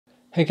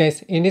Hey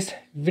guys, in this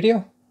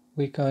video,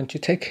 we're going to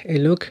take a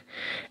look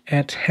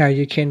at how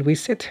you can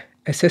reset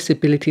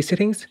accessibility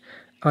settings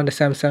on the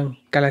Samsung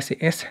Galaxy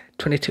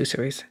S22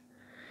 series.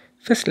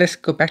 First, let's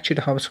go back to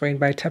the home screen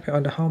by tapping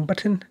on the home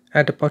button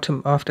at the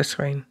bottom of the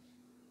screen.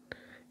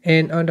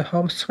 And on the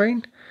home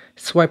screen,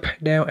 swipe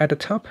down at the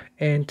top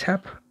and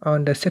tap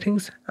on the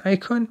settings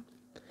icon.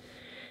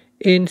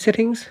 In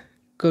settings,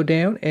 go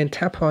down and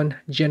tap on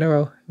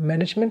General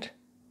Management.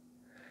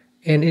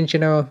 And in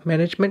General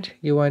Management,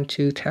 you want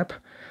to tap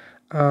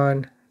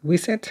on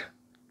Reset.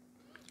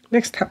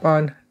 Next, tap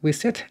on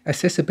Reset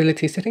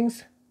Accessibility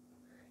Settings,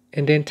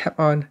 and then tap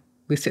on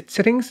Reset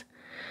Settings.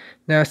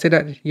 Now, so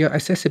that your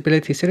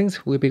accessibility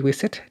settings will be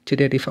reset to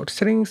their default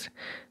settings.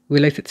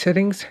 Related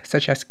settings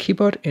such as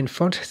keyboard and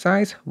font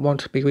size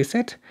won't be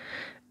reset.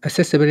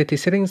 Accessibility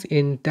settings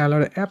in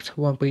downloaded apps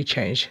won't be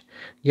changed.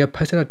 Your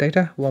personal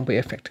data won't be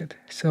affected.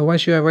 So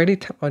once you are ready,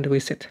 tap on the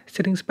Reset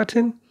Settings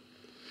button,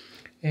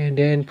 and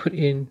then put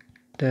in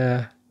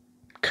the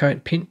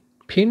current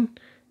pin,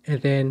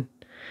 and then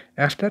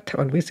after tap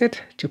on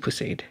Reset to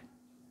proceed.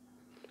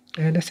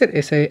 And that's it.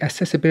 It's a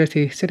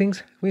accessibility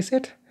settings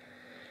reset.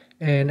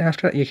 And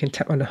after that, you can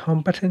tap on the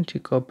home button to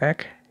go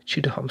back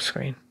to the home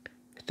screen.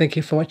 Thank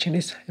you for watching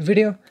this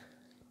video.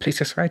 Please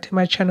subscribe to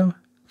my channel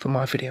for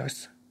more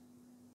videos.